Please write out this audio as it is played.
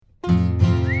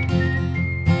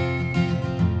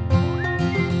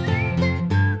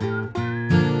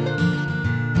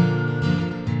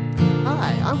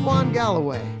Juan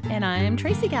Galloway. And I'm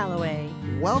Tracy Galloway.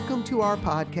 Welcome to our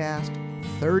podcast,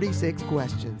 36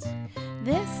 Questions.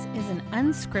 This is an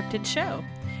unscripted show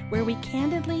where we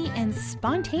candidly and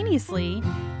spontaneously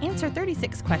answer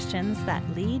 36 questions that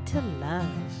lead to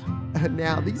love.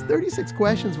 Now, these 36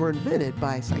 questions were invented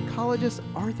by psychologist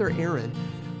Arthur Aron,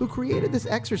 who created this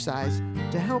exercise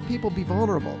to help people be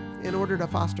vulnerable in order to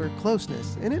foster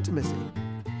closeness and intimacy.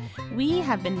 We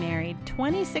have been married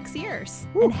 26 years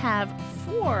Woo. and have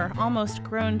 4 almost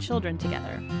grown children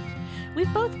together.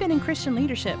 We've both been in Christian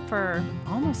leadership for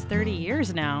almost 30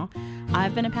 years now.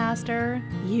 I've been a pastor,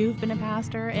 you've been a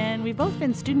pastor, and we've both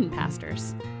been student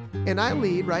pastors. And I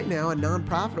lead right now a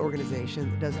nonprofit organization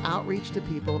that does outreach to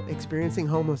people experiencing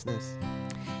homelessness.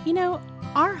 You know,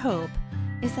 our hope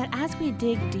is that as we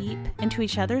dig deep into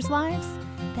each other's lives,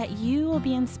 that you will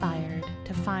be inspired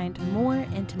to find more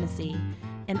intimacy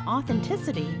and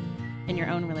authenticity in your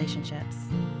own relationships.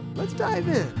 Let's dive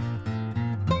in.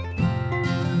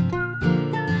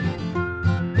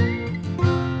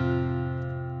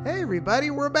 Hey everybody,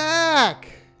 we're back.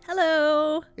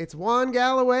 Hello, It's Juan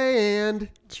Galloway and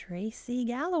Tracy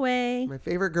Galloway. my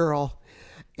favorite girl.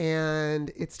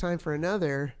 And it's time for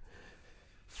another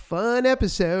fun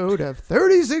episode of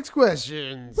 36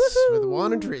 Questions with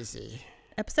Juan and Tracy.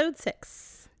 Episode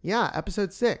 6. Yeah,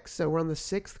 episode 6. So we're on the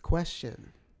 6th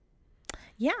question.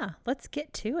 Yeah, let's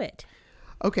get to it.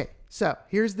 Okay, so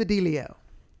here's the dealio.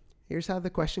 Here's how the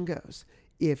question goes.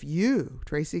 If you,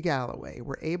 Tracy Galloway,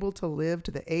 were able to live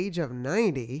to the age of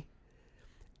 90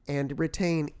 and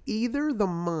retain either the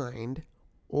mind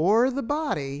or the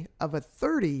body of a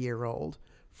 30-year-old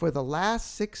for the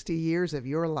last 60 years of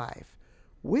your life,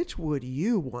 which would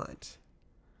you want?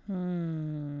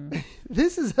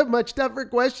 This is a much tougher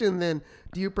question than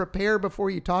do you prepare before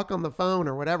you talk on the phone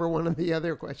or whatever one of the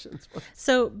other questions was.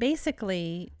 So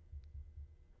basically,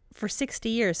 for 60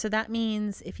 years, so that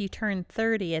means if you turn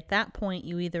 30, at that point,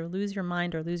 you either lose your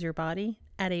mind or lose your body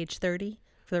at age 30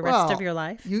 for the rest of your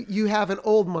life. You have an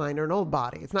old mind or an old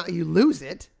body. It's not you lose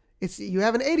it. It's you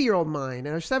have an 80-year-old mind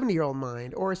and a 70-year-old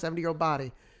mind or a 70-year-old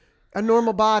body. A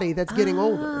normal body that's getting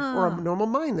older or a normal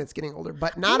mind that's getting older,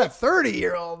 but not a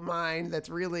 30-year-old mind that's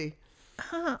really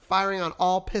firing on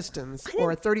all pistons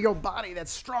or a 30-year-old body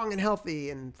that's strong and healthy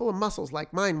and full of muscles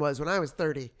like mine was when I was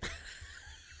 30.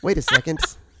 Wait a second.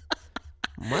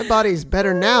 My body's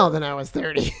better now than I was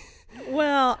 30.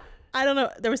 Well, I don't know.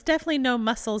 There was definitely no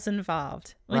muscles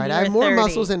involved. Right. I have more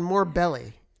muscles and more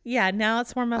belly. Yeah, now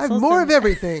it's more I muscles. have more of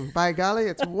everything. By golly,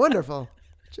 it's wonderful.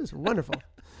 Just wonderful.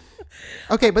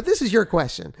 Okay, but this is your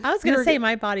question. I was going to say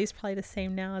my body's probably the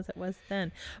same now as it was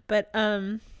then. But,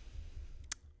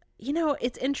 you know,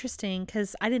 it's interesting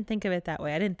because I didn't think of it that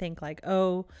way. I didn't think like,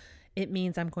 oh, it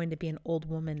means I'm going to be an old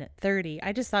woman at 30.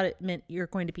 I just thought it meant you're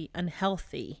going to be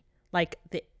unhealthy, like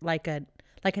a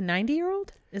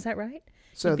 90-year-old. Is that right?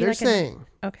 So You'd be they're like saying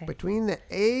okay. between the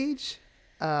age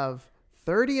of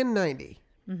 30 and 90,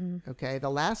 Mm-hmm. okay, the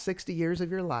last 60 years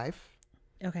of your life,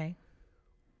 Okay.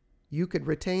 you could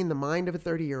retain the mind of a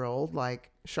 30-year-old, like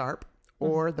sharp,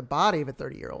 or the body of a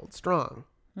 30-year-old, strong.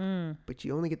 But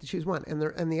you only get to choose one.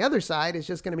 And the other side is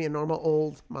just going to be a normal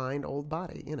old mind, old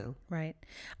body, you know. Right.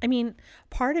 I mean,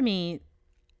 part of me,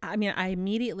 I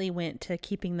immediately went to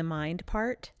keeping the mind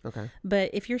part. Okay.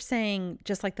 But if you're saying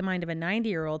just like the mind of a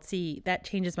 90-year-old, see, that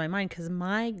changes my mind because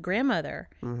my grandmother,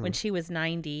 when she was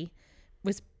 90,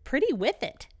 was pretty with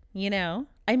it, you know?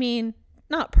 I mean,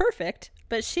 not perfect,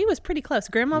 but she was pretty close.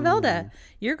 Grandma Velda,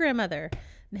 your grandmother,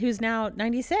 who's now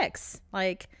 96,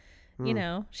 like, you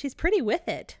know, she's pretty with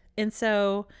it. And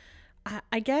so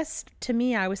I guess to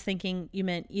me, I was thinking you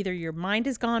meant either your mind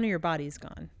is gone or your body's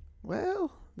gone.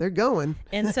 Well, they're going.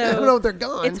 And so I don't know if they're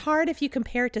gone. It's hard if you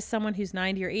compare it to someone who's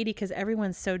 90 or 80 because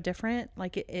everyone's so different.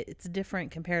 Like it's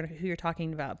different compared to who you're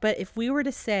talking about. But if we were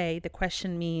to say the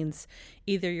question means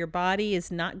either your body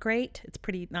is not great, it's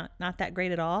pretty not that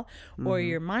great at all, or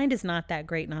your mind is not that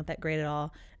great at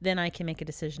all, then I can make a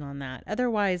decision on that.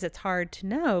 Otherwise, it's hard to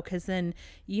know because then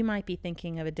you might be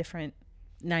thinking of a different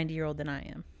 90-year-old than I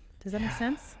am. Does that make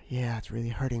sense? Yeah, it's really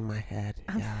hurting my head.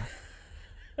 Yeah.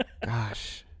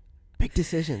 Gosh. Big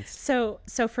decisions. So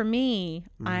for me,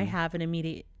 I have an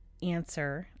immediate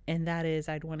answer, and that is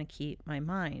I'd want to keep my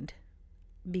mind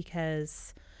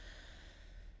because,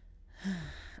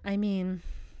 I mean,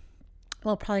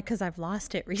 well, probably because I've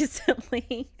lost it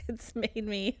recently. It's made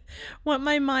me want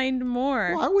my mind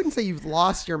more. Well, I wouldn't say you've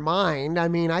lost your mind. I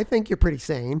mean, I think you're pretty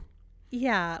sane.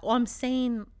 Yeah. Well, I'm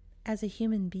saying as a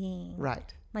human being.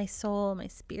 Right. My soul, my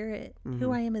spirit,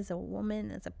 who I am as a woman,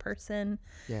 as a person.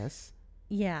 Yes.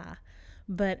 Yeah.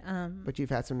 But you've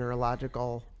had some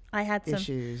neurological I had some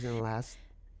issues in the last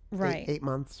Right. 8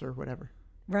 months or whatever.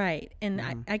 Right. And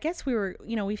I guess we were,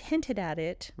 we've hinted at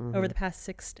it over the past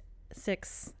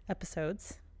six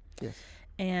episodes. Yes.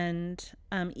 And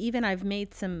even I've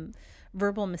made some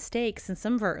verbal mistakes in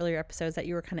some of our earlier episodes that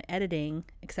you were kind of editing,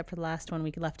 except for the last one,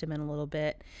 we left them in a little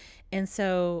bit. And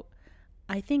so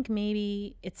I think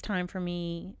maybe it's time for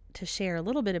me to share a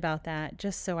little bit about that,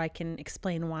 just so I can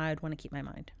explain why I'd want to keep my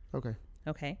mind. Okay.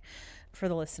 Okay. For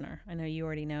the listener, I know you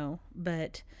already know,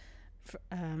 but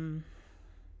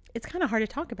it's kind of hard to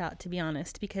talk about, to be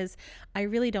honest, because I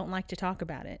really don't like to talk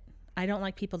about it. I don't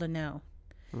like people to know.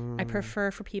 I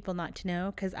prefer for people not to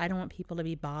know, because I don't want people to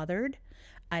be bothered.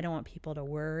 I don't want people to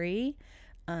worry.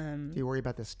 Do you worry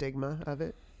about the stigma of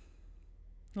it?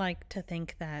 Like to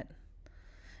think that,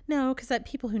 no, because that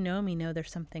people who know me know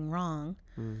there's something wrong.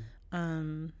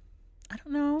 I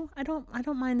don't know. I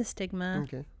don't mind the stigma.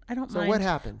 Okay. I don't So mind what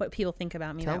happened? what people think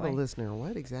about me Tell that the way. listener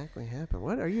what exactly happened.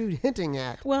 What are you hinting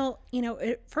at? Well,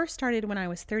 it first started when I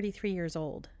was 33 years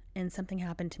old, and something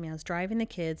happened to me. I was driving the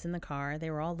kids in the car. They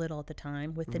were all little at the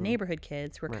time with the neighborhood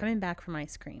kids. We're coming back from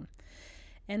ice cream.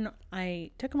 And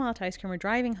I took them all to ice cream. We're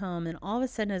driving home, and all of a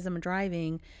sudden as I'm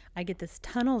driving, I get this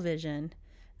tunnel vision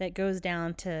that goes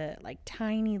down to like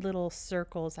tiny little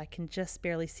circles. I can just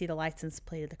barely see the license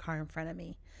plate of the car in front of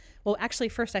me. Well, actually,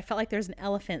 first I felt like there's an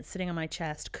elephant sitting on my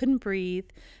chest. Couldn't breathe,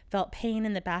 felt pain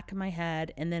in the back of my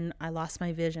head, and then I lost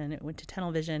my vision. It went to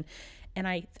tunnel vision. And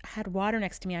I had water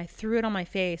next to me. I threw it on my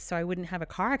face so I wouldn't have a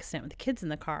car accident with the kids in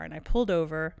the car. And I pulled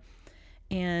over,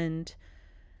 and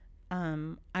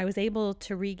I was able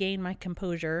to regain my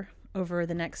composure over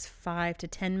the next 5 to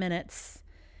 10 minutes.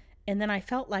 And then I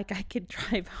felt like I could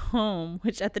drive home,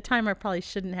 which at the time I probably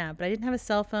shouldn't have, but I didn't have a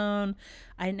cell phone.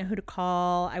 I didn't know who to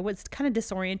call. I was kind of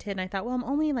disoriented, and I thought, well, I'm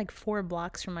only like 4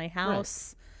 blocks from my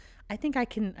house. Right.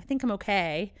 I think I'm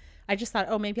okay. I just thought,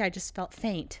 oh, maybe I just felt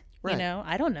faint. Right.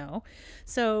 I don't know.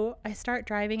 So I start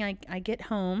driving. I get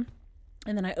home,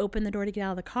 and then I open the door to get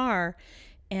out of the car,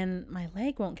 and my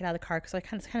leg won't get out of the car because I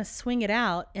kind of swing it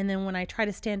out. And then when I try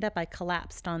to stand up, I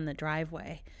collapsed on the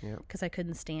driveway because I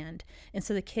couldn't stand. And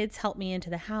so the kids helped me into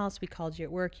the house. We called you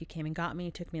at work. You came and got me.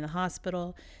 You took me to the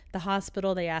hospital. The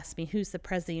hospital, they asked me, who's the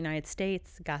president of the United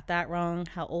States? Got that wrong.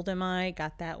 How old am I?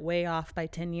 Got that way off by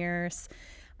 10 years.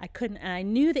 And I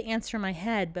knew the answer in my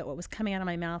head, but what was coming out of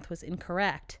my mouth was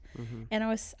incorrect. And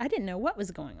I didn't know what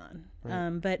was going on.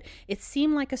 Right. But it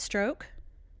seemed like a stroke.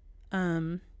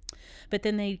 But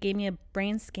then they gave me a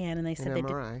brain scan, and they said An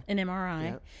MRI.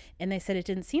 Yep. And they said it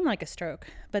didn't seem like a stroke.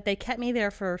 But they kept me there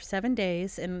for 7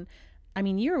 days. And I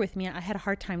mean, you were with me. I had a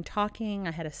hard time talking.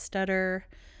 I had a stutter.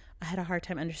 I had a hard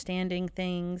time understanding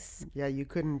things. Yeah, you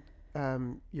couldn't.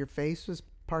 Your face was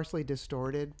partially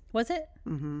distorted. Was it?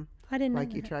 Mm-hmm. I didn't know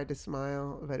Like you that. tried to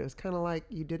smile, but it was kind of like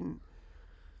you didn't.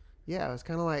 Yeah, it was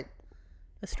kind of like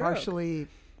A stroke. partially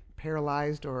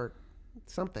paralyzed or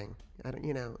something. I don't,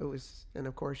 it was, and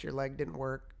of course your leg didn't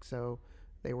work, so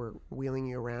they were wheeling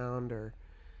you around, or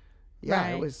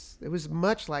Right. it was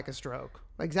much like a stroke,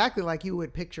 exactly like you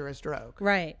would picture a stroke.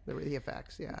 Right. The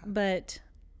effects, yeah. But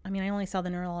I mean, I only saw the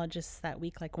neurologist that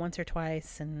week like once or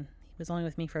twice, and he was only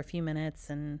with me for a few minutes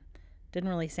and didn't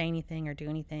really say anything or do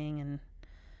anything, and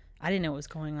I didn't know what was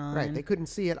going on. Right, they couldn't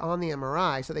see it on the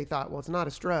MRI, so they thought, well, it's not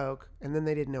a stroke, and then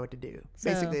they didn't know what to do.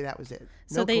 Basically, that was it.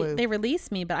 So No clue. they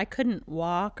released me, but I couldn't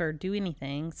walk or do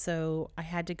anything, so I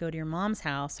had to go to your mom's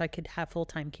house so I could have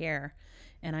full-time care.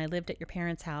 And I lived at your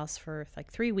parents' house for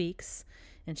like 3 weeks,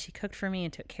 and she cooked for me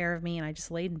and took care of me, and I just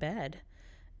laid in bed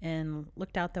and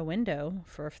looked out the window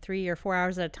for 3 or 4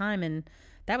 hours at a time, and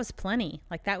that was plenty.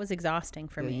 Like, that was exhausting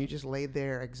for me. You just laid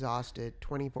there exhausted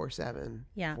 24/7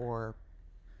 Yeah. for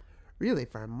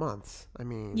months. I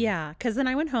mean, Yeah, because then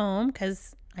I went home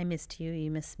because I missed you,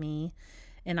 you missed me,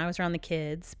 and I was around the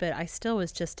kids, but I still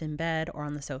was just in bed or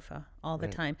on the sofa all the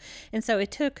time. And so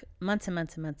it took months and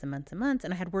months and months and months and months,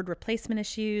 and I had word replacement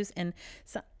issues. And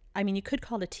so, I mean, you could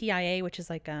call it a TIA, which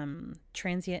is like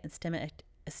transient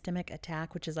ischemic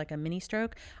attack, which is like a mini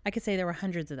stroke. I could say there were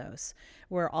hundreds of those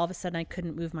where all of a sudden I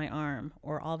couldn't move my arm,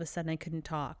 or all of a sudden I couldn't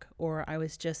talk, or I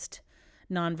was just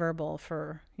nonverbal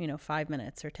for 5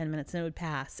 minutes or 10 minutes, and it would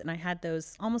pass. And I had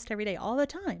those almost every day, all the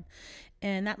time,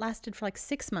 and that lasted for like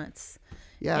 6 months.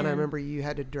 Yeah, and I remember you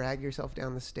had to drag yourself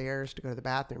down the stairs to go to the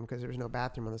bathroom because there was no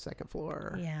bathroom on the second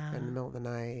floor. Yeah. In the middle of the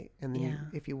night, and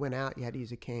then if you went out, you had to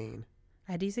use a cane.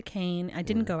 I had to use a cane. I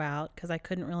didn't go out because I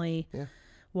couldn't really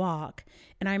walk.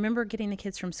 And I remember getting the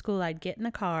kids from school. I'd get in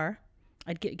the car.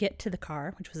 I'd get to the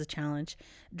car, which was a challenge.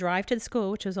 Drive to the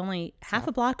school, which was only half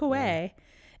a block away.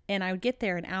 And I would get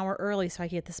there an hour early so I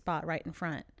could get the spot right in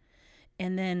front.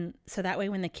 And then, so that way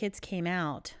when the kids came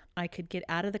out, I could get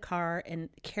out of the car and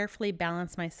carefully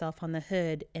balance myself on the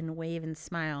hood and wave and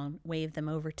smile and wave them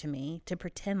over to me to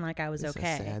pretend like I was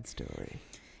okay. It's a sad story.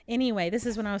 Anyway, this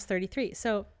is when I was 33.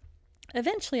 So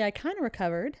eventually I kind of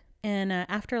recovered. And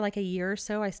after like a year or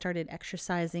so, I started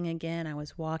exercising again. I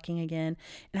was walking again.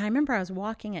 And I remember I was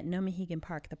walking at Nomahegan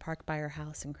Park, the park by our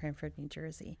house in Cranford, New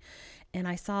Jersey. And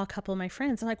I saw a couple of my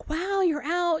friends. I'm like, wow, you're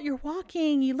out, you're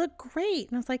walking, you look great.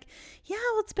 And I was like, yeah,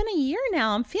 well, it's been a year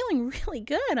now. I'm feeling really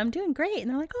good. I'm doing great.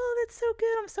 And they're like, oh, that's so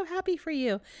good. I'm so happy for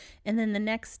you. And then the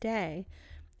next day,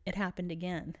 it happened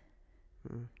again.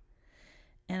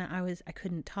 And I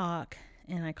couldn't talk.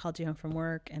 And I called you home from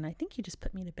work, and I think you just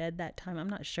put me to bed that time. I'm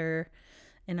not sure.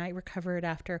 And I recovered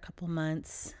after a couple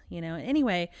months,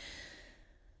 Anyway,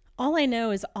 all I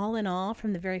know is all in all,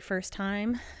 from the very first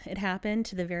time it happened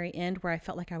to the very end where I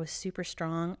felt like I was super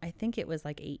strong, I think it was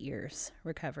like 8 years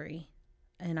recovery.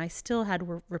 And I still had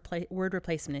word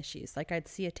replacement issues. Like I'd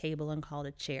see a table and call it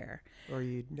a chair. Or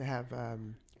you'd have,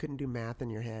 couldn't do math in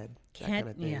your head. That kind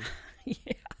of thing. Yeah.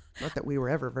 Yeah. Not that we were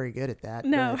ever very good at that.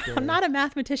 No, but, I'm not a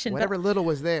mathematician. Whatever little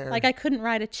was there. Like I couldn't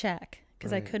write a check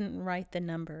because Right. I couldn't write the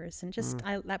numbers. And just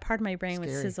that part of my brain was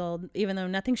Scary. sizzled. Even though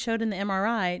nothing showed in the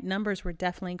MRI, numbers were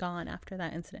definitely gone after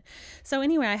that incident. So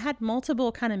anyway, I had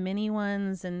multiple kind of mini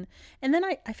ones. And then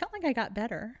I felt like I got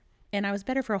better. And I was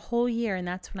better for a whole year. And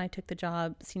that's when I took the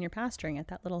job senior pastoring at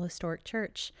that little historic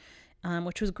church,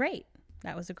 which was great.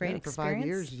 That was a great experience. For 5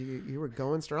 years, you were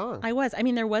going strong. I was. I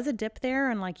mean, there was a dip there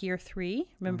in like year 3,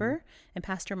 remember? And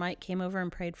Pastor Mike came over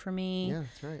and prayed for me. Yeah,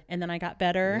 that's right. And then I got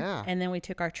better. Yeah. And then we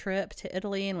took our trip to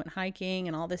Italy and went hiking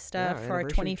and all this stuff Yeah, for our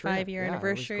anniversary 25-year trip. Yeah, it was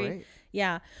anniversary. great.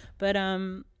 Yeah. But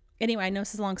anyway, I know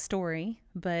this is a long story,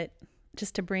 but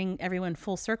just to bring everyone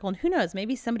full circle. And who knows,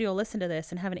 maybe somebody will listen to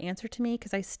this and have an answer to me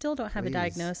because I still don't have a Please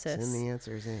diagnosis. Send the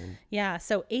answers in. Yeah.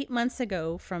 So 8 months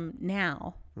ago from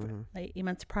now, like 8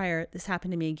 months prior, this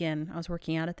happened to me again. I was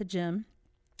working out at the gym.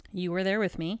 You were there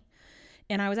with me.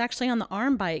 And I was actually on the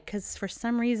arm bike because for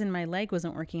some reason my leg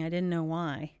wasn't working. I didn't know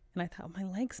why. And I thought, my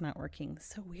leg's not working.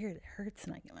 It's so weird. It hurts.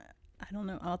 And I don't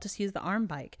know. I'll just use the arm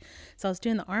bike. So I was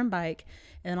doing the arm bike.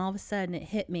 And then all of a sudden it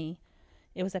hit me.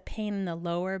 It was a pain in the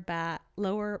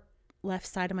lower left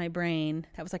side of my brain.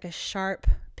 That was like a sharp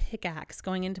pickaxe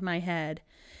going into my head.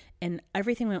 And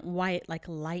everything went white like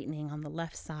lightning on the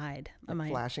left side of my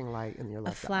Flashing light in your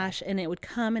left a flash, and it would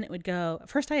come and it would go.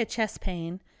 First I had chest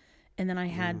pain, and then I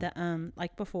had the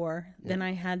like before. Then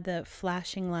I had the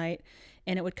flashing light,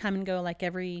 and it would come and go like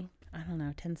every, I don't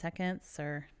know, 10 seconds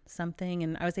or something.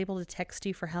 And I was able to text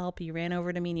you for help. You ran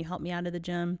over to me and you helped me out of the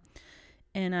gym,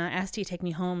 and asked you to take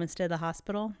me home instead of the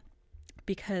hospital,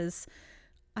 because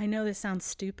I know this sounds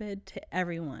stupid to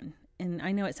everyone, and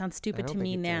I know it sounds stupid to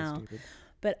me now.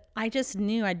 But I just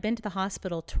knew I'd been to the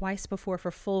hospital twice before for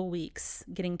full weeks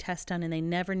getting tests done, and they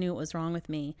never knew what was wrong with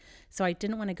me. So I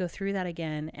didn't want to go through that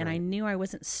again. And I knew I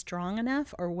wasn't strong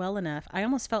enough or well enough. I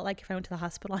almost felt like if I went to the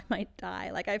hospital, I might die.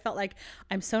 Like I felt like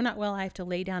I'm so not well, I have to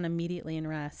lay down immediately and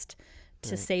rest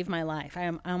to save my life.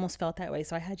 I almost felt that way.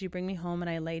 So I had you bring me home, and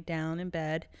I laid down in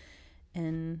bed,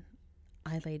 and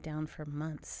I laid down for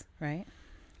months, right?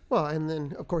 Well, and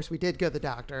then, of course, we did go to the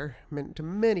doctor, to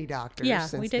many doctors. Yeah,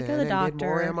 since we did go then, to the and did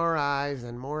more doctor. MRIs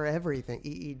and more everything,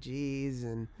 EEGs,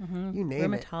 and you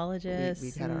name it. Rheumatologists.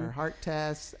 We'd had our heart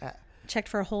tests, checked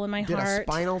for a hole in my did heart. a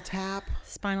spinal tap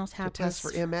to test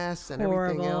for MS and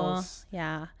horrible. everything else.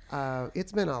 Yeah.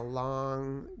 It's been a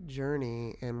long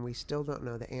journey, and we still don't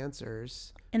know the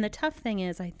answers. And the tough thing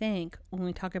is, I think, when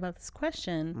we talk about this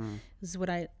question, is what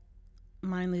I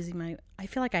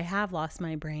feel like I have lost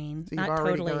my brain. So you've Not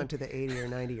already totally. gone to the 80 or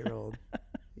 90-year-old,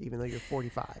 even though you're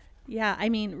 45. Yeah, I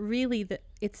mean, really,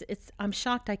 I'm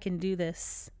shocked I can do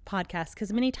this podcast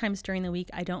because many times during the week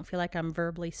I don't feel like I'm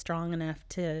verbally strong enough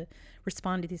to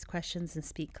respond to these questions and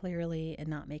speak clearly and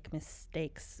not make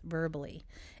mistakes verbally.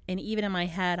 And even in my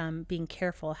head, I'm being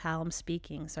careful how I'm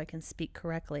speaking so I can speak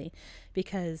correctly,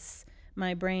 because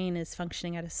my brain is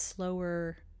functioning at a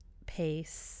slower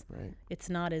pace. Right. It's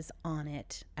not as on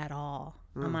it at all.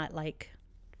 I'm at like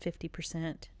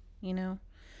 50%,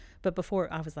 but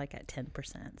before I was like at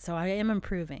 10%. So I am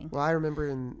improving. Well, I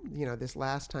remember this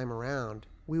last time around,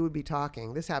 we would be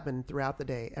talking. This happened throughout the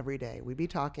day, every day. We'd be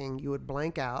talking. You would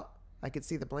blank out. I could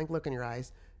see the blank look in your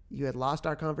eyes. You had lost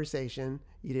our conversation.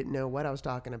 You didn't know what I was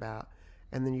talking about.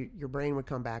 And then your brain would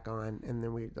come back on. And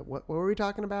then what were we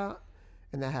talking about?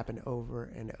 And that happened over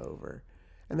and over.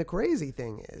 And the crazy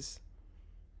thing is,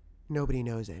 nobody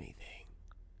knows anything.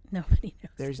 Nobody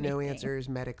knows. There's anything. no answers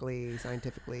medically,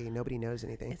 scientifically. Nobody knows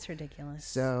anything. It's ridiculous.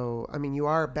 So, I mean, you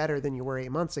are better than you were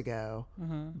 8 months ago.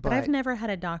 But I've never had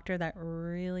a doctor that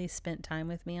really spent time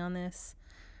with me on this.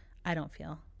 I don't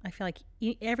feel. I feel like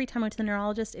every time I went to the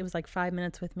neurologist, it was like 5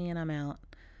 minutes with me and I'm out.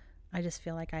 I just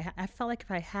feel like I felt like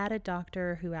if I had a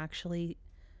doctor who actually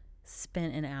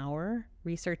spent an hour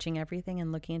researching everything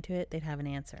and looking into it, they'd have an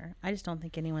answer. I just don't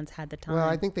think anyone's had the time. Well,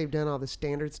 I think they've done all the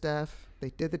standard stuff.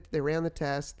 They ran the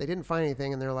test. They didn't find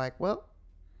anything, and they're like, well,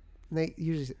 they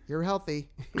usually say, you're healthy.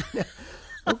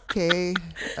 Okay.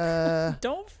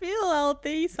 Don't feel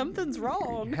healthy. Something's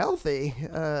wrong. Healthy.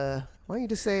 Why don't you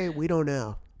just say we don't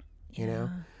know? You know.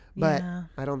 But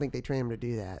I don't think they train them to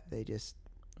do that. They just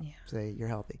say you're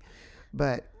healthy.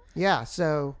 But yeah,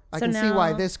 so I can see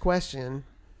why this question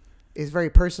is very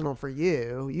personal for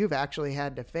you. You've actually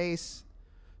had to face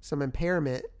some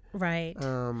impairment. Right.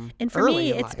 And for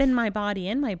me, it's been my body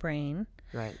and my brain.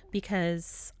 Right.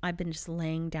 Because I've been just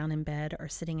laying down in bed or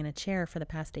sitting in a chair for the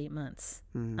past 8 months.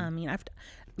 Mm-hmm. I mean, I've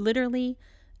literally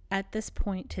at this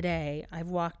point today, I've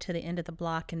walked to the end of the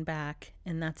block and back,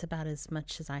 and that's about as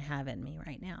much as I have in me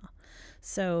right now.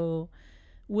 So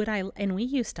and we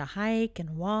used to hike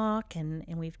and walk, and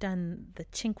we've done the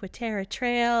Cinque Terre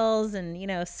trails and,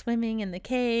 swimming in the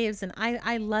caves. And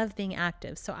I love being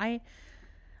active. So I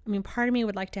mean, part of me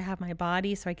would like to have my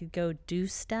body so I could go do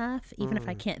stuff, even if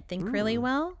I can't think really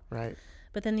well. Right.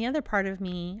 But then the other part of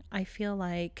me, I feel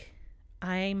like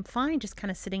I'm fine just kind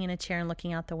of sitting in a chair and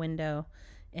looking out the window.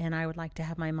 And I would like to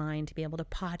have my mind to be able to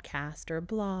podcast or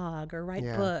blog or write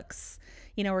books,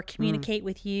 or communicate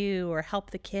with you or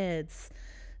help the kids.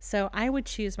 So I would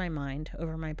choose my mind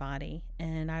over my body.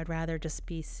 And I'd rather just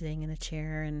be sitting in a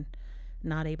chair and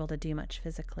not able to do much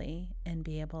physically and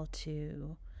be able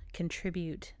to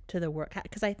contribute to the work,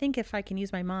 because I think if I can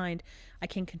use my mind, I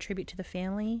can contribute to the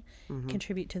family,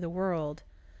 contribute to the world.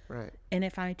 Right. And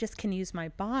if I just can use my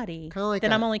body,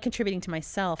 then I'm only contributing to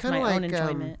myself, my own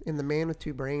enjoyment. In The Man with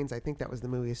Two Brains, I think that was the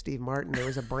movie of Steve Martin. There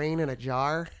was a brain in a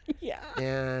jar. Yeah.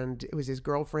 And it was his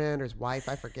girlfriend or his wife,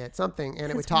 I forget, something.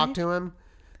 And it would talk to him.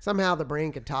 Somehow the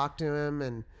brain could talk to him,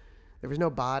 and there was no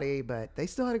body, but they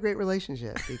still had a great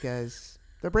relationship because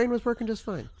their brain was working just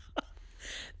fine.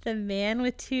 The Man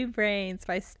with Two Brains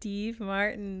by Steve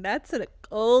Martin. That's an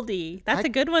oldie. That's a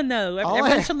good one, though.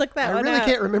 Everyone should look that one up. I really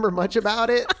can't remember much about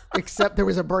it, except there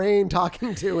was a brain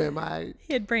talking to him.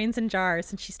 He had brains in jars,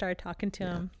 and she started talking to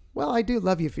him. Well, I do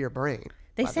love you for your brain.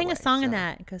 They sang a song in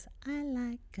that. It goes, I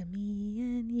like a me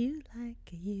and you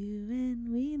like a you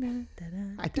and we know.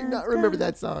 I do not remember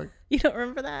that song. You don't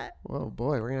remember that? Well,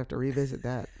 boy, we're going to have to revisit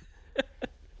that.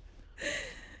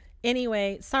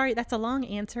 Anyway, sorry, that's a long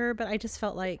answer, but I just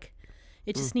felt like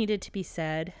it just needed to be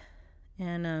said.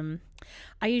 And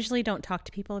I usually don't talk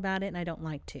to people about it, and I don't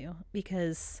like to,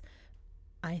 because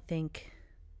I think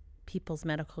people's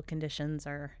medical conditions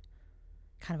are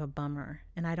kind of a bummer,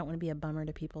 and I don't want to be a bummer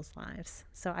to people's lives.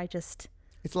 So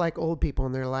it's like old people,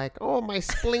 and they're like, oh, my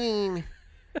spleen.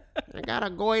 I got a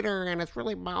goiter and it's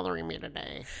really bothering me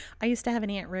today. I used to have an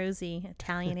Aunt Rosie,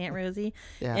 Italian Aunt Rosie.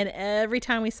 Yeah. And every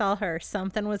time we saw her,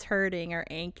 something was hurting or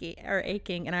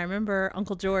aching. And I remember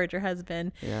Uncle George, her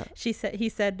husband, he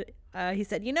said, Aunt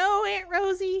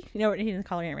Rosie, he didn't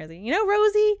call her Aunt Rosie.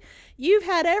 Rosie, you've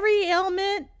had every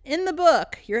ailment in the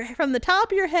book. You're from the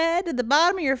top of your head to the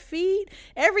bottom of your feet,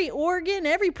 every organ,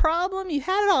 every problem, you've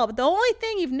had it all. But the only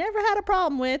thing you've never had a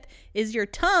problem with is your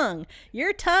tongue.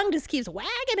 Your tongue just keeps wagging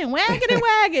and wagging and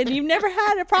wagging. You've never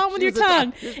had a problem with your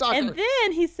tongue. And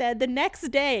then he said the next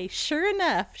day, sure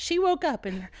enough, she woke up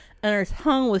and her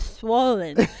tongue was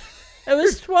swollen. It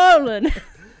was swollen.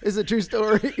 It's a true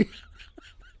story.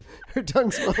 Her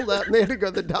tongue swelled up and they had to go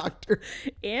to the doctor.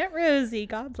 Aunt Rosie,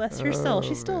 God bless her soul.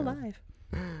 She's still alive.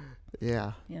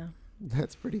 Yeah. Yeah.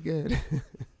 That's pretty good.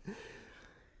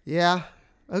 Yeah.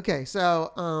 Okay.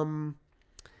 So,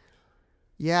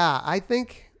 I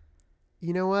think,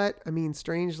 you know what? I mean,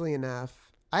 strangely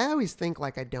enough, I always think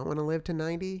like I don't want to live to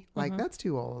 90. Like that's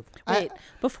too old. Wait,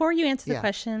 before you answer the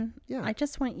question, I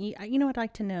just want you know what I'd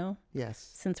like to know?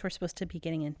 Yes. Since we're supposed to be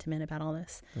getting intimate about all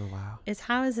this. Oh, wow. Is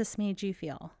how has this made you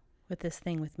feel with this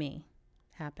thing with me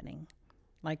happening?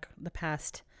 Like the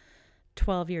past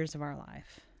 12 years of our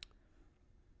life.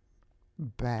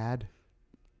 Bad.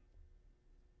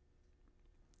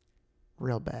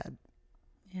 Real bad.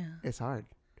 Yeah. It's hard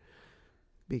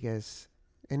because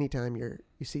anytime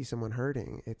you see someone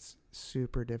hurting, it's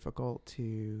super difficult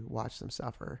to watch them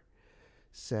suffer.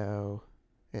 So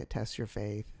it tests your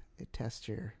faith. It tests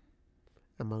your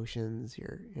emotions,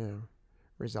 your,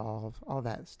 resolve, all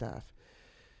that stuff.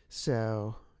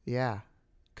 So, yeah,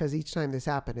 because each time this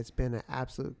happened, it's been an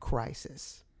absolute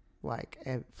crisis. Like,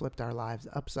 it flipped our lives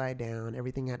upside down.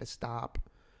 Everything had to stop.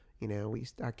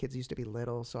 Our kids used to be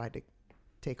little, so I had to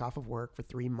take off of work for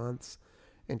 3 months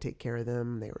and take care of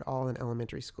them. They were all in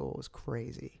elementary school. It was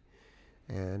crazy.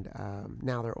 And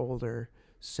now they're older,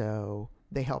 so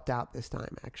they helped out this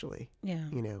time, actually. Yeah.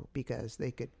 Because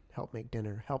they could help make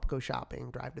dinner, help go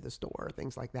shopping, drive to the store,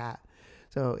 things like that.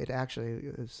 So it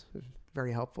actually was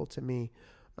very helpful to me.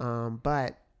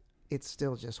 But it's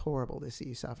still just horrible to see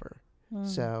you suffer.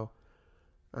 So,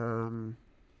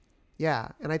 yeah.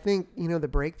 And I think, the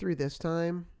breakthrough this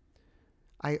time,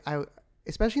 I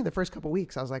especially in the first couple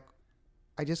weeks, I was like,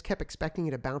 I just kept expecting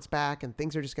you to bounce back and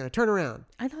things are just going to turn around.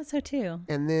 I thought so too.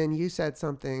 And then you said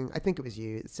something, I think it was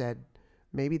you, that said,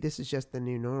 maybe this is just the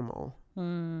new normal.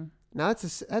 Now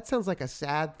that sounds like a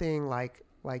sad thing, like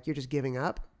you're just giving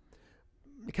up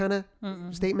kind of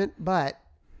statement, but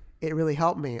it really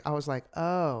helped me. I was like,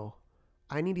 oh,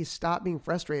 I need to stop being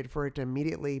frustrated for it to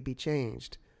immediately be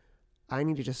changed. I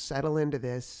need to just settle into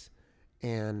this,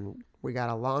 and we got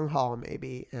a long haul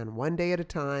maybe, and one day at a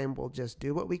time, we'll just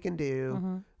do what we can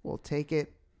do. We'll take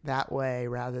it that way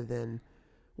rather than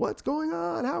what's going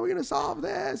on? How are we going to solve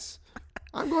this?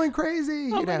 I'm going crazy.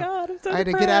 Oh my God, I'm so I had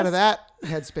to depressed. get out of that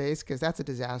headspace because that's a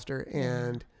disaster.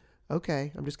 And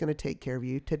okay, I'm just going to take care of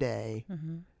you today.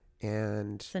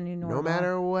 And It's the new normal. no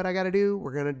matter what I got to do,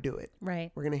 we're going to do it.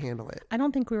 Right. We're going to handle it. I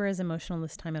don't think we were as emotional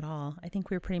this time at all. I think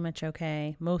we were pretty much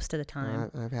okay most of the time.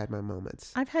 I've had my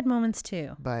moments. I've had moments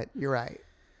too. But you're right.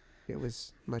 It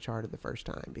was much harder the first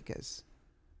time because,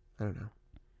 I don't know.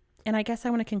 And I guess I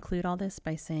want to conclude all this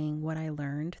by saying what I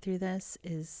learned through this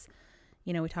is,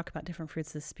 we talk about different fruits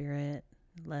of the Spirit: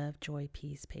 love, joy,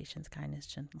 peace, patience, kindness,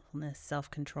 gentleness,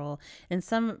 self-control. In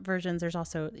some versions, it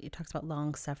talks about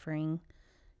long suffering,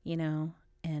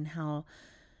 and how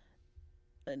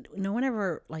no one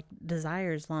ever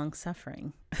desires long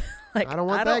suffering. I don't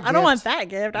want that gift. I don't want that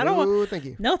gift. No, thank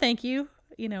you. No, thank you.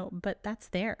 But that's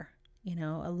there.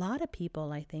 A lot of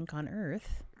people, I think, on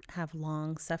earth have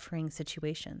long suffering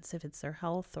situations. If it's their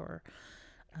health or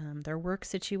their work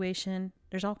situation,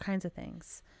 there's all kinds of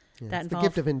things that It's involve the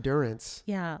gift of endurance.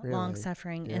 Yeah, really. long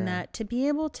suffering. Yeah. And that to be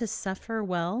able to suffer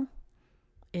well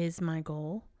is my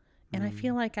goal. And I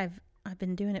feel like I've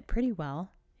been doing it pretty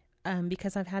well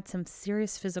because I've had some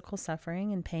serious physical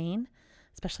suffering and pain,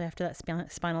 especially after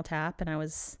that spinal tap. And I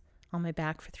was on my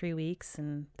back for 3 weeks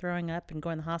and throwing up and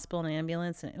going to the hospital in an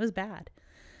ambulance, and it was bad.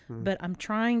 But I'm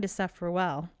trying to suffer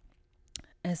well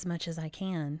as much as I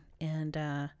can. And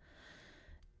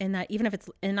that even if it's,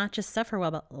 and not just suffer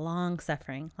well, but long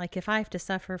suffering. Like if I have to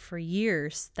suffer for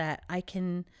years, that I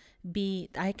can be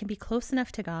close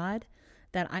enough to God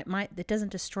that it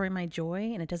doesn't destroy my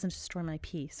joy and it doesn't destroy my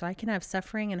peace. So I can have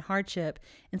suffering and hardship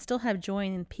and still have joy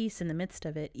and peace in the midst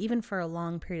of it, even for a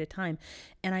long period of time.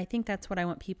 And I think that's what I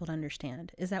want people to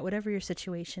understand, is that whatever your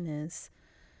situation is,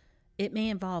 it may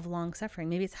involve long suffering.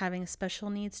 Maybe it's having a special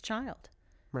needs child,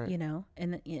 Right.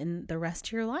 in the rest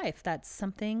of your life. That's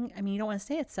something, you don't want to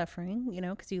say it's suffering,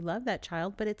 because you love that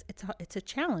child, but it's a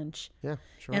challenge. Yeah,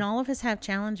 sure. And all of us have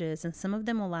challenges, and some of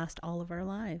them will last all of our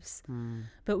lives.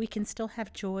 But we can still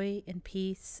have joy and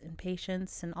peace and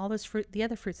patience and all those the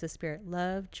other fruits of the Spirit: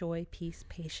 love, joy, peace,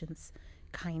 patience,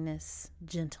 kindness,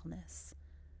 gentleness,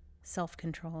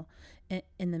 self-control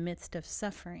in the midst of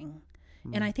suffering.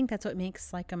 And I think that's what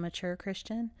makes a mature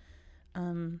Christian,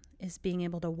 is being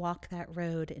able to walk that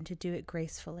road and to do it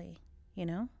gracefully,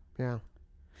 Yeah.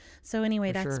 So anyway,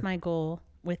 For that's sure. my goal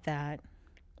with that.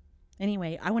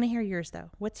 Anyway, I want to hear yours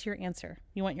though. What's your answer?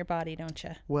 You want your body, don't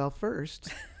you? Well,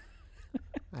 first,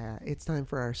 it's time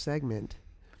for our segment.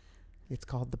 It's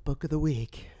called the Book of the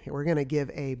Week. We're going to give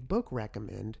a book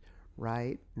recommend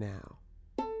right now.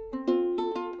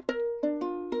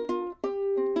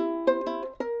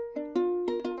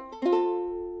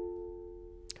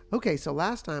 Okay, so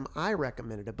last time I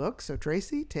recommended a book, so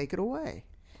Tracy, take it away.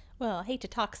 Well, I hate to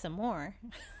talk some more,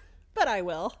 but I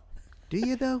will. Do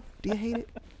you though? Do you hate it?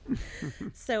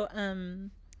 So,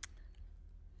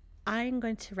 I'm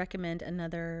going to recommend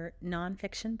another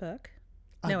nonfiction book.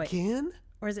 No, Again?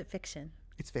 or is it fiction?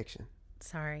 It's fiction.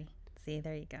 Sorry. See,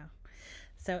 there you go.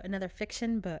 So another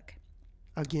fiction book.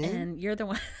 Again? And you're the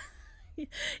one.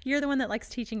 You're the one that likes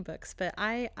teaching books, but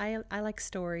I like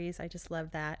stories. I just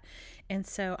love that. And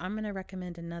so I'm going to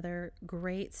recommend another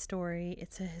great story.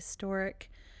 It's a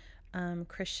historic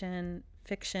Christian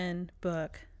fiction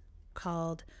book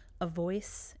called A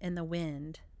Voice in the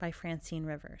Wind by Francine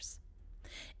Rivers.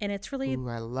 And it's really... Ooh,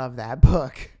 I love that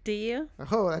book. Do you?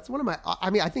 Oh, that's one of my...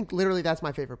 I think literally that's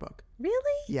my favorite book.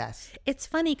 Really? Yes. It's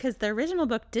funny because the original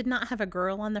book did not have a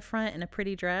girl on the front in a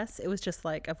pretty dress. It was just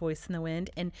like A Voice in the Wind.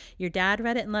 And your dad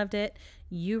read it and loved it.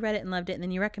 You read it and loved it. And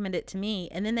then you recommended it to me.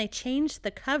 And then they changed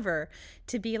the cover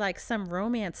to be like some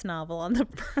romance novel on the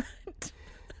front.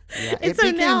 Yeah, And it so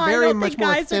became now I very don't much think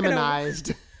more guys are gonna-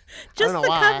 feminized. Just know the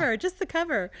why. cover, just the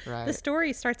cover. Right. The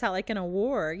story starts out like in a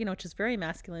war, which is very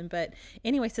masculine. But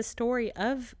anyway, it's a story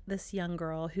of this young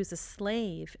girl who's a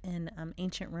slave in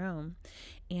ancient Rome.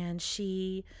 And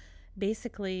she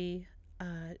basically,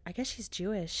 I guess she's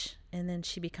Jewish. And then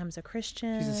she becomes a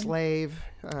Christian. She's a slave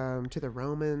to the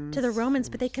Romans. To the Romans,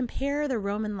 but they compare the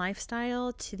Roman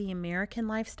lifestyle to the American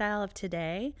lifestyle of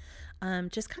today.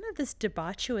 Just kind of this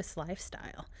debaucherous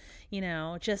lifestyle,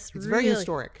 just It's really, very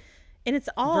historic. and it's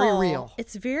all very real.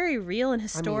 It's very real and I mean,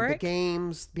 historic. the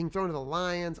games, being thrown to the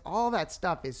lions, all that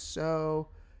stuff is so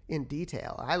in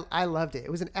detail. I loved it.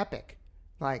 It was an epic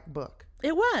book.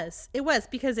 It was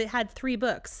because it had 3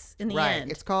 books in the Right.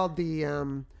 end. It's called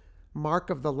the Mark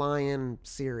of the Lion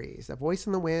series. A Voice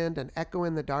in the Wind, An Echo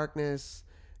in the Darkness,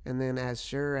 and then As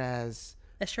Sure as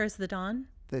As Sure as the Dawn.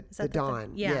 the that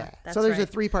Dawn. Yeah, that's so there's a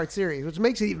right. 3-part series, which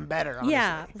makes it even better, honestly.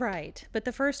 Yeah, right. But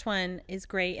the first one is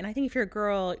great, and I think if you're a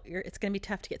girl, it's going to be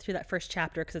tough to get through that first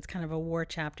chapter because it's kind of a war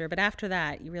chapter. But after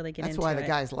that, you really get That's into why it. the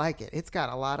guys like it. It's got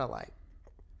a lot of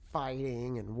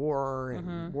fighting and war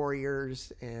and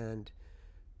warriors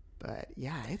but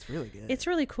yeah, it's really good. It's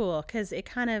really cool because it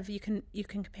kind of you can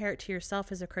compare it to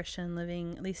yourself as a Christian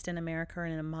living at least in America or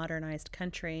in a modernized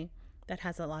country that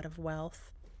has a lot of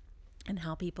wealth, and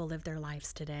how people live their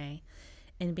lives today,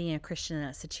 and being a Christian in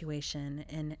that situation,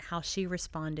 and how she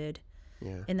responded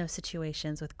in those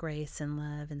situations with grace and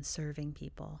love and serving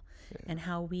people, and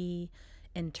how we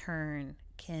in turn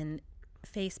can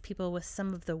face people with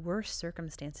some of the worst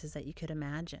circumstances that you could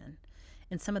imagine,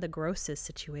 and some of the grossest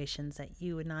situations that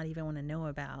you would not even want to know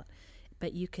about,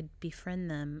 but you could befriend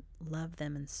them, love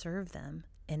them, and serve them,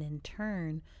 and in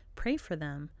turn pray for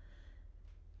them,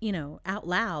 out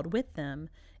loud with them,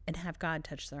 and have God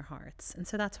touch their hearts. And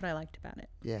so that's what I liked about it.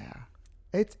 Yeah.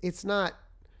 It's not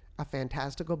a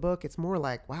fantastical book. It's more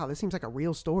like, wow, this seems like a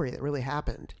real story that really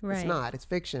happened. Right. It's not. It's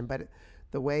fiction, but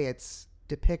the way it's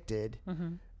depicted,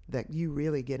 that you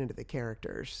really get into the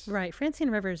characters. Right. Francine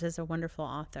Rivers is a wonderful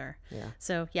author. Yeah.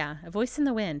 So, yeah, A Voice in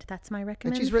the Wind. That's my And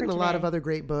recommendation. she's written a lot of other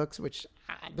great books, which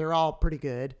they're all pretty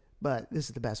good, but this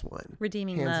is the best one.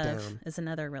 Redeeming hands Love down. is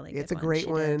another really good one. It's a great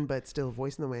she one, did. but still,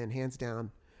 Voice in the Wind, hands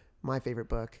down, my favorite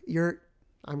book.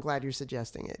 I'm glad you're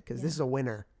suggesting it because this is a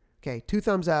winner. Okay, 2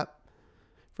 thumbs up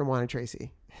from Juan and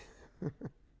Tracy.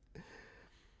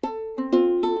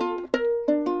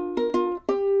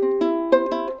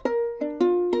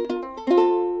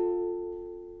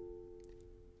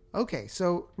 Okay,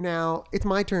 so now it's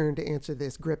my turn to answer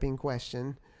this gripping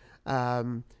question.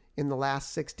 In the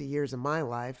last 60 years of my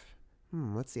life,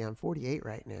 let's see, I'm 48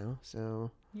 right now,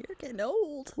 so... You're getting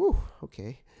old. Whew,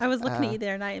 okay. I was looking at you the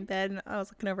other night in bed, and I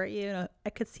was looking over at you, and I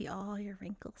could see all your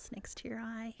wrinkles next to your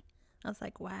eye. I was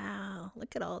like, wow,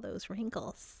 look at all those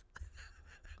wrinkles.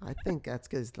 I think that's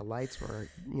because the lights were,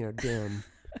 dim.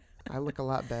 I look a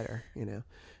lot better, in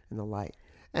the light.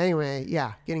 Anyway,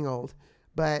 yeah, getting old.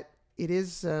 But it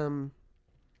is, I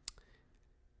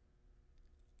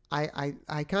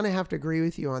kind of have to agree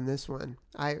with you on this one.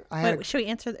 Wait, should we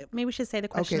answer? Maybe we should say the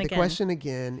question again. again. Okay, the question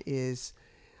again is,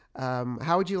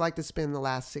 how would you like to spend the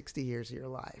last 60 years of your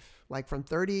life? Like from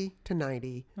 30 to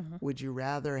 90, would you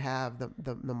rather have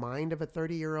the mind of a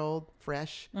 30-year-old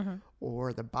fresh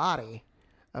or the body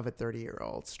of a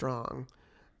 30-year-old strong?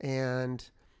 And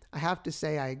I have to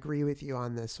say I agree with you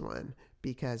on this one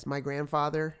because my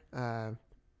grandfather,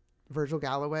 Virgil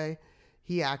Galloway,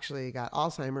 he actually got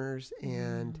Alzheimer's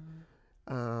and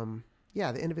the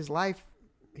end of his life,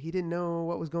 he didn't know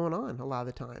what was going on a lot of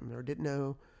the time or didn't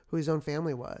know who his own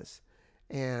family was.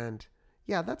 And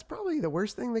yeah, that's probably the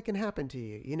worst thing that can happen to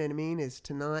you. You know what I mean? Is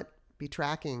to not be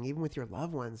tracking, even with your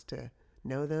loved ones, to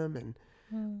know them.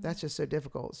 And that's just so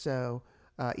difficult. So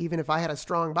even if I had a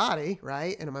strong body,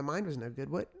 right, and my mind was no good,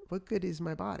 what good is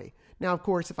my body? Now, of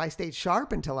course, if I stayed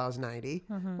sharp until I was 90,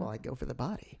 well, I'd go for the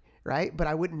body, right? But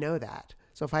I wouldn't know that.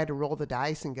 So if I had to roll the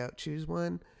dice and go choose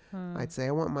one, I'd say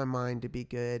I want my mind to be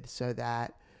good so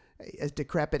that as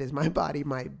decrepit as my body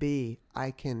might be, I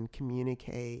can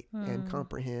communicate and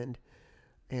comprehend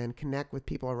and connect with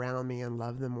people around me and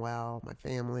love them well, my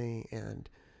family, and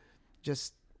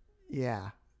just,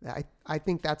 yeah, I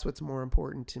think that's what's more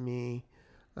important to me.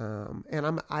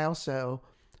 And I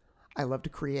love to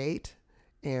create,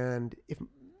 and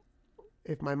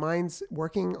if my mind's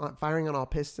firing on all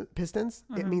pistons,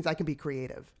 it means I can be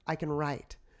creative. I can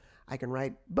write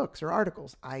books or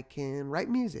articles. I can write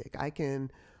music. I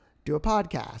can do a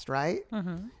podcast, right?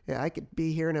 Yeah, I could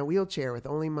be here in a wheelchair with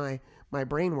only my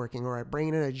brain working, or a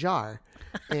brain in a jar,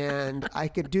 and I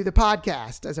could do the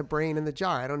podcast as a brain in the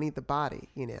jar. I don't need the body,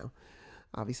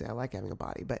 Obviously, I like having a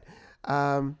body, but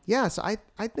so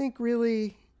I think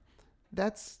really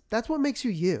that's what makes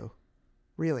you you,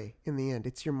 really, in the end.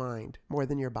 It's your mind more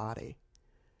than your body.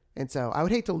 And so I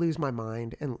would hate to lose my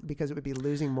mind, and because it would be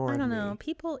losing more I of don't me. know.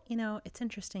 People, it's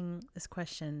interesting, this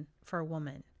question for a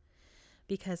woman,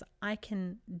 because I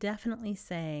can definitely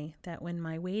say that when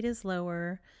my weight is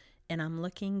lower and I'm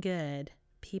looking good,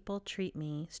 people treat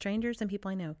me, strangers and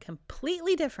people I know,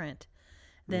 completely different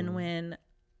than when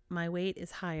my weight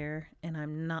is higher and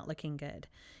I'm not looking good.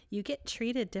 You get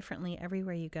treated differently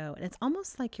everywhere you go. And it's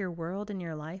almost like your world and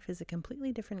your life is a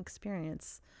completely different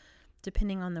experience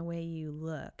depending on the way you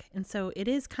look. And so it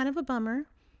is kind of a bummer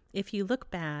if you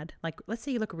look bad. Like, let's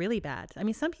say you look really bad. I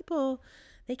mean, some people,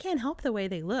 they can't help the way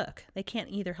they look. They can't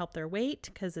either help their weight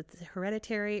because it's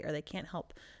hereditary, or they can't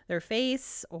help their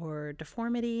face or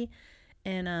deformity.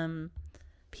 And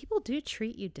people do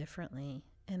treat you differently.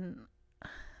 And,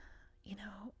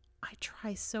 I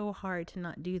try so hard to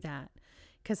not do that,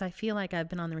 because I feel like I've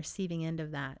been on the receiving end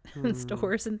of that in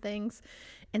stores and things.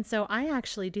 And so I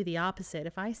actually do the opposite.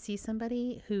 If I see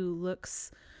somebody who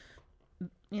looks,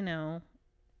 not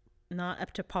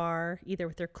up to par, either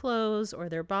with their clothes or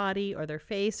their body or their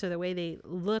face or the way they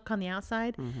look on the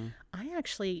outside, I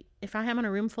actually, if I am in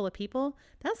a room full of people,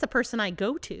 that's the person I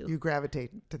go to. You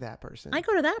gravitate to that person. I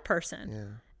go to that person. Yeah.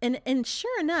 And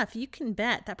sure enough, you can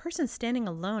bet that person's standing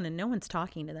alone and no one's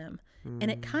talking to them.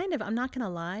 And it kind of, I'm not going to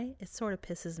lie, it sort of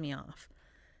pisses me off.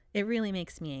 It really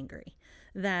makes me angry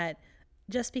that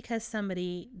just because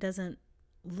somebody doesn't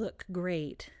look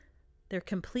great, they're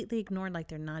completely ignored, like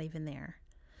they're not even there.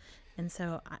 And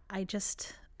so I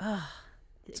just,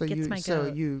 it gets my goat.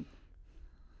 So you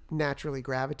naturally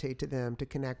gravitate to them to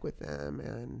connect with them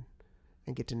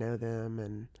and get to know them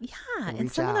and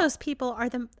and some of those people are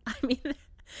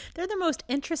they're the most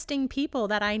interesting people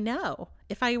that I know.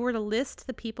 If I were to list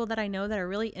the people that I know that are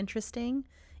really interesting,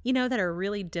 that are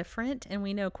really different, and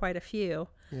we know quite a few,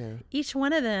 each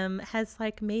one of them has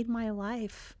made my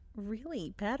life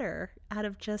really better out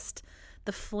of just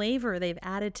the flavor they've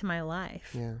added to my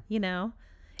life.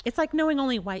 It's like knowing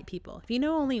only white people. If you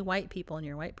know only white people and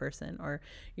you're a white person, or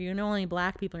you know only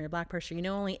black people and you're a black person, you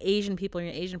know only Asian people and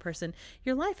you're an Asian person,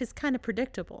 your life is kind of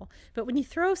predictable. But when you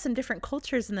throw some different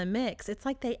cultures in the mix, it's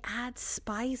like they add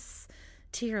spice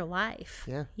to your life.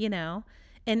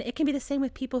 And it can be the same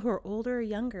with people who are older or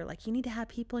younger. Like, you need to have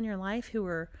people in your life who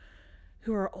are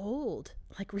old,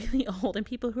 like really old, and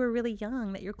people who are really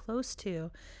young that you're close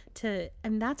to,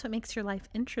 and that's what makes your life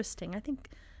interesting. I think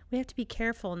we have to be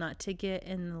careful not to get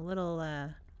in the little,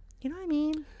 you know what I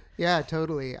mean? Yeah,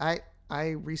 totally. I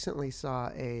recently saw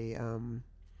I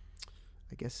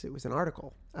guess it was an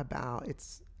article about,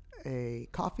 it's a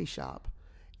coffee shop,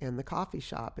 and the coffee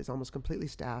shop is almost completely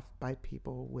staffed by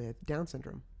people with Down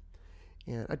syndrome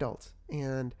and adults.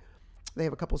 And they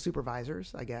have a couple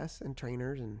supervisors, I guess, and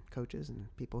trainers and coaches and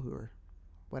people who are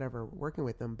whatever working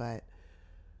with them. But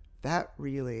that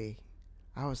really,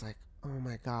 I was like, oh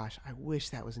my gosh, I wish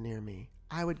that was near me.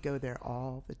 I would go there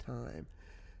all the time,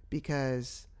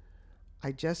 because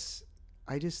I just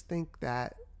think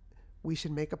that we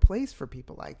should make a place for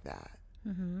people like that.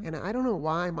 And I don't know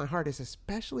why my heart is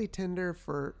especially tender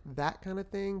for that kind of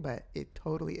thing, but it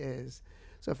totally is.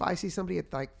 So if I see somebody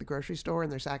at the grocery store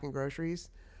and they're sacking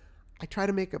groceries, I try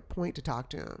to make a point to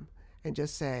talk to them and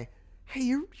just say, hey,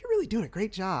 you're really doing a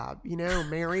great job,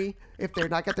 Mary, if they're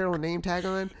not got their little name tag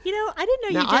on. I didn't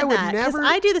know you did that, because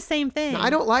I do the same thing. Now, I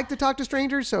don't like to talk to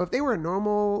strangers, so if they were a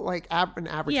normal, an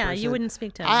average person, you wouldn't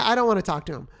speak to them. I don't want to talk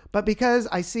to them. But because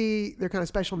I see their kind of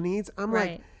special needs, I'm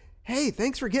like, hey,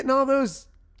 thanks for getting all those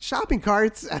shopping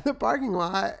carts at the parking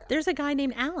lot. There's a guy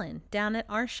named Alan down at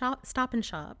our Stop and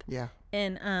Shop. Yeah.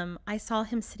 And I saw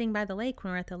him sitting by the lake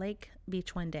when we were at the lake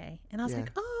beach one day. And I was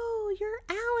like, oh, you're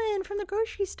Alan from the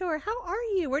grocery store. How are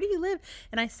you? Where do you live?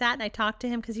 And I sat and I talked to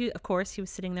him because, of course, he was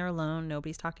sitting there alone.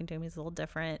 Nobody's talking to him. He's a little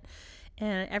different.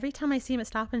 And every time I see him at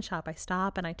Stop and Shop, I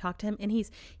stop and I talk to him. And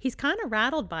he's kind of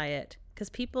rattled by it, because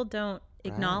people don't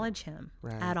acknowledge him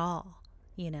at all,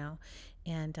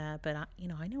 And but I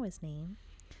know his name.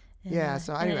 And,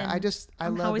 so anyway,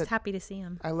 I'm always happy to see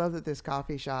him. I love that this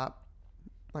coffee shop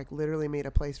literally made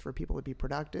a place for people to be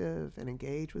productive and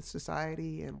engage with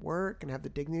society and work and have the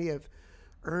dignity of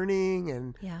earning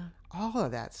and all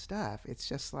of that stuff. It's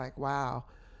just like, wow.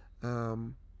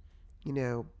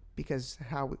 Because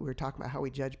we were talking about how we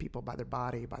judge people by their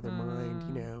body, by their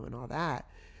mind, and all that.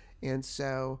 And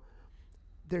so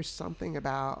there's something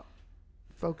about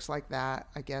folks like that,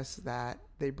 I guess, that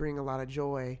they bring a lot of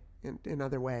joy in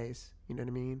other ways. You know what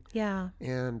I mean? Yeah.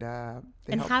 And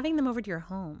having them over to your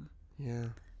home. Yeah.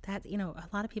 That, a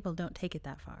lot of people don't take it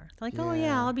that far. It's like, oh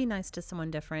yeah, I'll be nice to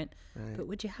someone different. Right. But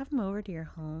would you have them over to your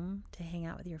home to hang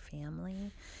out with your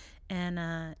family?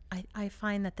 And I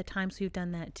find that the times we've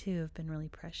done that too have been really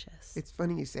precious. It's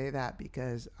funny you say that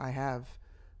because I have,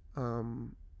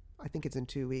 I think it's in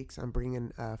 2 weeks, I'm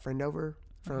bringing a friend over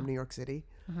from New York City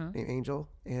named Angel,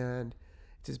 and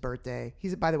it's his birthday.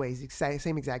 By the way, he's the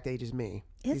same exact age as me.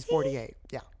 He's 48.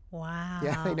 Yeah. Wow.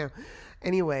 Yeah, I know.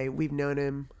 Anyway, we've known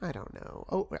him, I don't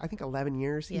know, I think 11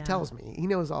 years. He tells me. He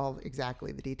knows all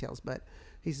exactly the details, but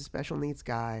he's a special needs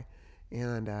guy,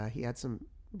 and he had some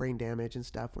brain damage and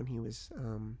stuff when he was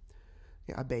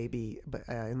a baby, but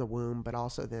in the womb, but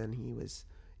also then he was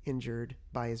injured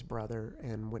by his brother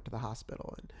and went to the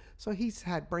hospital. And so he's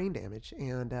had brain damage.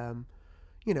 And,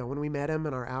 when we met him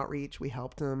in our outreach, we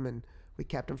helped him and we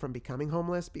kept him from becoming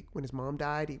homeless. When his mom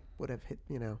died, he would have hit,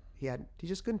 he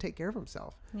just couldn't take care of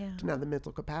himself. Didn't have the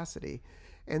mental capacity.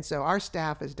 And so our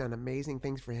staff has done amazing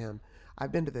things for him.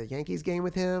 I've been to the Yankees game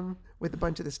with him, with a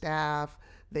bunch of the staff.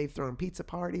 They've thrown pizza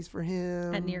parties for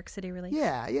him. At New York City Relief?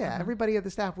 Yeah. Everybody at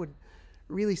the staff would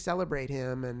really celebrate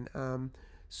him. And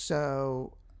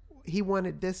so he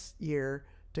wanted this year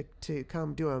to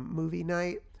come do a movie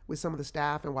night with some of the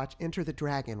staff and watch Enter the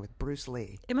Dragon with Bruce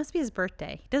Lee. It must be his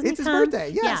birthday. Doesn't It's he his come? birthday,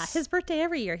 yes. Yeah, his birthday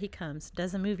every year he comes,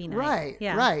 does a movie night. Right,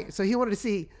 Yeah. right. So he wanted to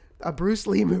see a Bruce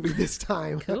Lee movie this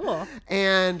time. Cool.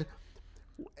 And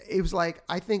it was like,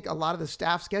 I think a lot of the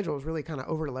staff schedule was really kind of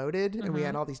overloaded, and we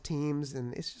had all these teams,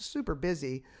 and it's just super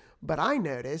busy. But I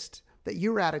noticed that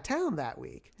you were out of town that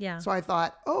week. Yeah. So I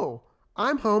thought, oh,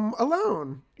 I'm home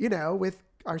alone, with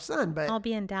our son. But I'll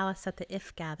be in Dallas at the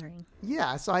IF gathering.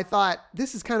 yeah, so I thought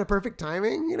this is kind of perfect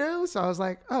timing, So I was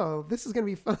like, oh, this is going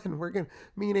to be fun.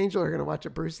 Me and Angel are going to watch a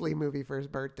Bruce Lee movie for his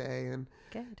birthday. And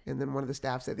Good. And then one of the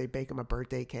staff said they bake him a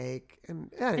birthday cake.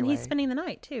 And anyway. And he's spending the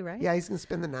night too, right? Yeah, he's going to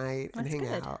spend the night and That's hang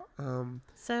good. out.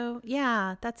 So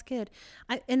yeah, that's good.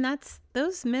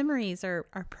 Those memories are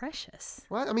precious.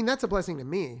 Well, I mean, that's a blessing to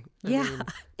me. Yeah,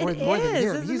 More it than is,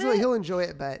 him. isn't it? He'll enjoy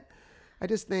it, but I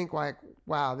just think like,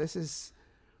 wow, this is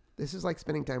like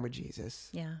spending time with Jesus.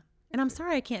 Yeah. And I'm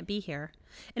sorry I can't be here.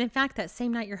 And in fact, that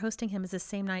same night you're hosting him is the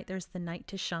same night there's the Night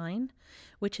to Shine,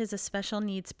 which is a special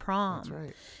needs prom. That's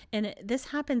right. And this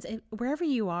happens wherever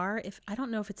you are. I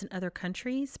don't know if it's in other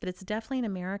countries, but it's definitely in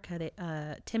America.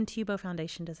 That Tim Tebow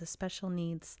Foundation does a special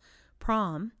needs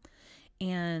prom.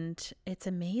 And it's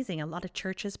amazing. A lot of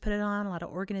churches put it on, a lot of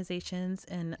organizations.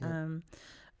 And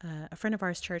a friend of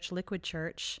ours church, Liquid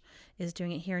Church, is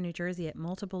doing it here in New Jersey at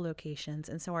multiple locations.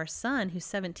 And so our son, who's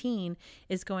 17,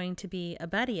 is going to be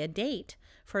a date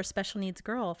for a special needs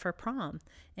girl for prom.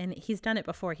 And he's done it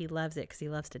before. He loves it because he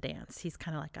loves to dance. He's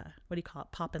kind of like what do you call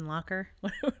it? Pop and locker?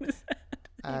 What is that?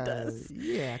 He does.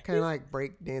 Yeah, kind of like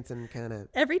break dancing kind of.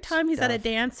 Every time he's at a stuff.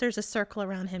 dance, there's a circle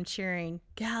around him cheering,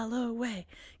 Galloway,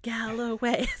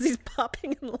 Galloway, as he's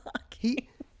popping and locking.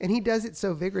 He does it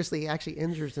so vigorously, he actually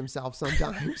injures himself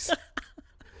sometimes,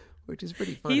 which is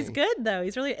pretty funny. He's good though.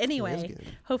 He's really anyway.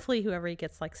 good. Hopefully, whoever he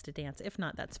gets likes to dance. If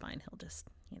not, that's fine. He'll just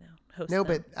host. No,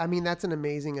 them. but I mean that's an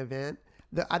amazing event.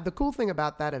 The cool thing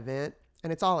about that event,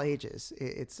 and it's all ages.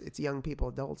 It's young people,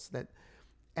 adults. That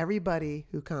everybody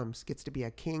who comes gets to be a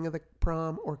king of the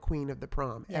prom or queen of the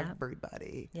prom. Yeah.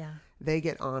 Everybody. Yeah. They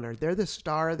get honored. They're the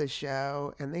star of the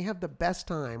show, and they have the best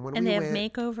time. And they have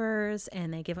makeovers,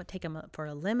 and they take them up for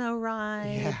a limo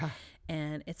ride. Yeah.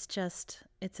 And it's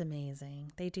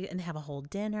amazing. They do, and they have a whole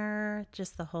dinner,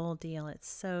 just the whole deal. It's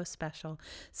so special.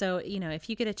 So, if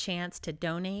you get a chance to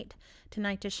donate to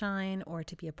Night to Shine or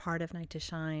to be a part of Night to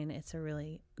Shine, it's a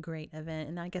really great event.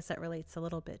 And I guess that relates a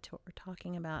little bit to what we're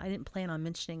talking about. I didn't plan on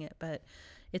mentioning it, but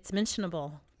it's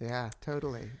mentionable. Yeah,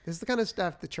 totally. This is the kind of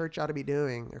stuff the church ought to be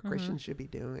doing, or Christians should be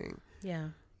doing. Yeah.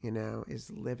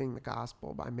 Is living the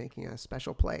gospel by making a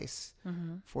special place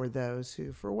for those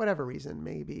who, for whatever reason,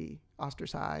 may be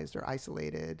ostracized or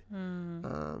isolated.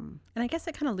 And I guess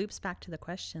it kind of loops back to the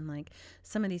question, like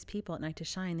some of these people at Night to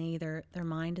Shine, their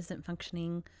mind isn't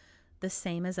functioning the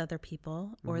same as other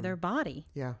people or their body.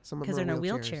 Yeah, some of because them they're are in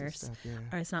wheelchairs. wheelchairs, And stuff, yeah.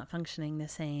 or it's not functioning the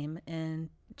same, and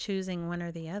choosing one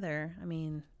or the other. I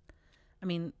mean,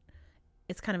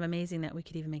 it's kind of amazing that we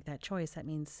could even make that choice. That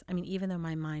means, even though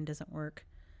my mind doesn't work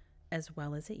as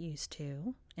well as it used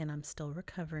to, and I'm still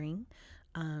recovering,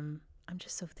 I'm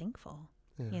just so thankful,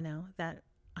 that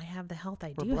I have the health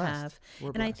I do blessed. have. We're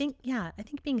And blessed. I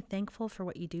think being thankful for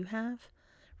what you do have,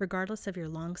 regardless of your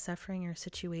long suffering or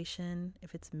situation,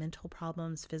 if it's mental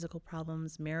problems, physical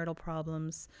problems, marital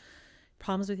problems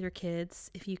with your kids,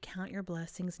 if you count your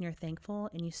blessings and you're thankful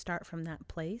and you start from that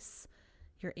place,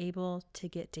 you're able to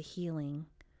get to healing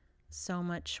so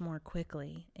much more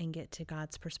quickly and get to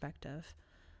God's perspective.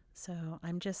 So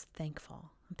I'm just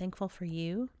thankful. I'm thankful for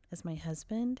you as my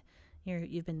husband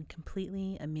You've been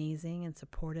completely amazing and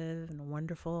supportive and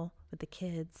wonderful with the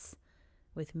kids,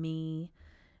 with me,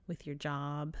 with your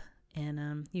job,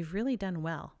 and you've really done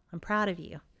well. I'm proud of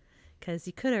you because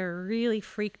you could have really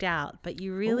freaked out, but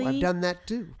you really I've done that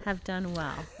too. have done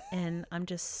well. And I'm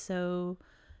just so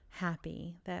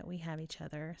happy that we have each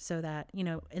other, so that, you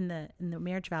know, in the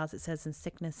marriage vows, it says in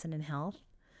sickness and in health.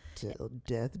 Till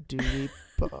death do we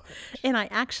part. And I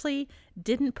actually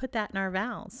didn't put that in our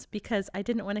vows because I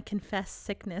didn't want to confess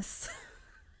sickness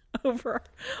over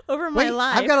my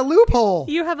life. I've got a loophole.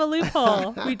 You have a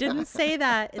loophole. We didn't say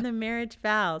that in the marriage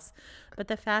vows. But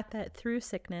the fact that through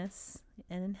sickness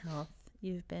and in health,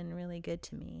 you've been really good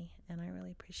to me. And I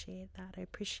really appreciate that. I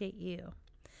appreciate you.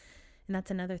 And that's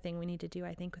another thing we need to do,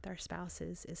 I think, with our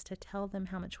spouses, is to tell them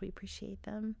how much we appreciate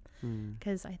them.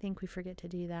 Because I think we forget to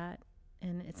do that.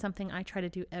 And it's something I try to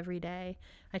do every day.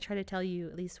 I try to tell you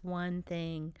at least one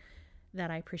thing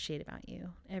that I appreciate about you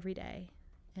every day.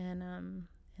 And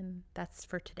that's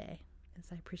for today, is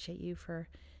I appreciate you for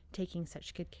taking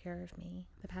such good care of me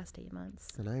the past 8 months.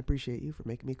 And I appreciate you for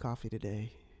making me coffee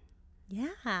today.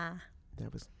 Yeah.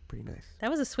 That was pretty nice.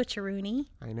 That was a switcheroony.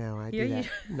 I know. I do that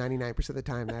 99% of the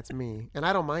time. That's me. And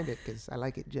I don't mind it because I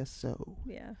like it just so.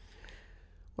 Yeah.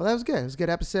 Well, that was good. It was a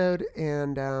good episode.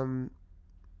 And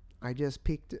I just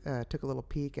took a little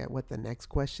peek at what the next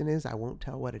question is. I won't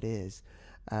tell what it is.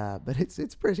 But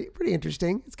it's pretty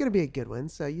interesting. It's going to be a good one.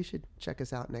 So you should check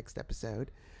us out next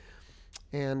episode.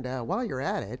 And while you're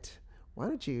at it, why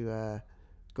don't you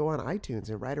go on iTunes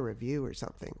and write a review or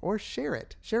something, or share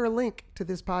it. Share a link to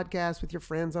this podcast with your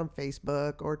friends on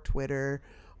Facebook or Twitter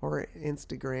or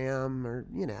Instagram or,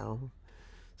 you know,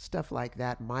 stuff like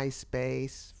that.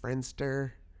 MySpace,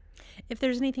 Friendster. If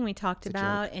there's anything we talked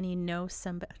about and you know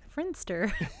somebody,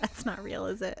 Friendster, that's not real,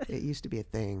 is it? It used to be a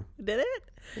thing. Did it?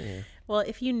 Yeah. Well,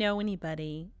 if you know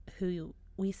anybody who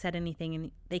we said anything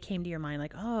and they came to your mind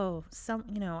like, oh,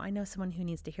 I know someone who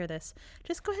needs to hear this,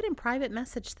 just go ahead and private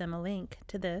message them a link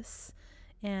to this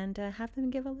and have them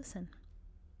give a listen.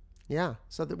 Yeah.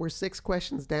 So that we're 6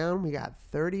 questions down. We got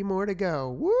 30 more to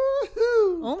go.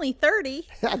 Woohoo! Only 30?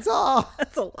 That's all.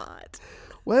 That's a lot.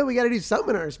 Well, we got to do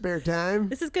something in our spare time.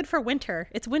 This is good for winter.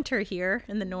 It's winter here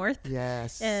in the north.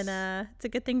 Yes. And it's a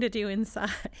good thing to do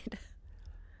inside.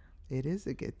 It is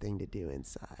a good thing to do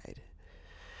inside.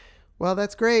 Well,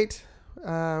 that's great.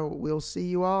 We'll see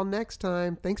you all next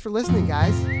time. Thanks for listening,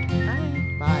 guys.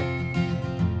 Bye. Bye.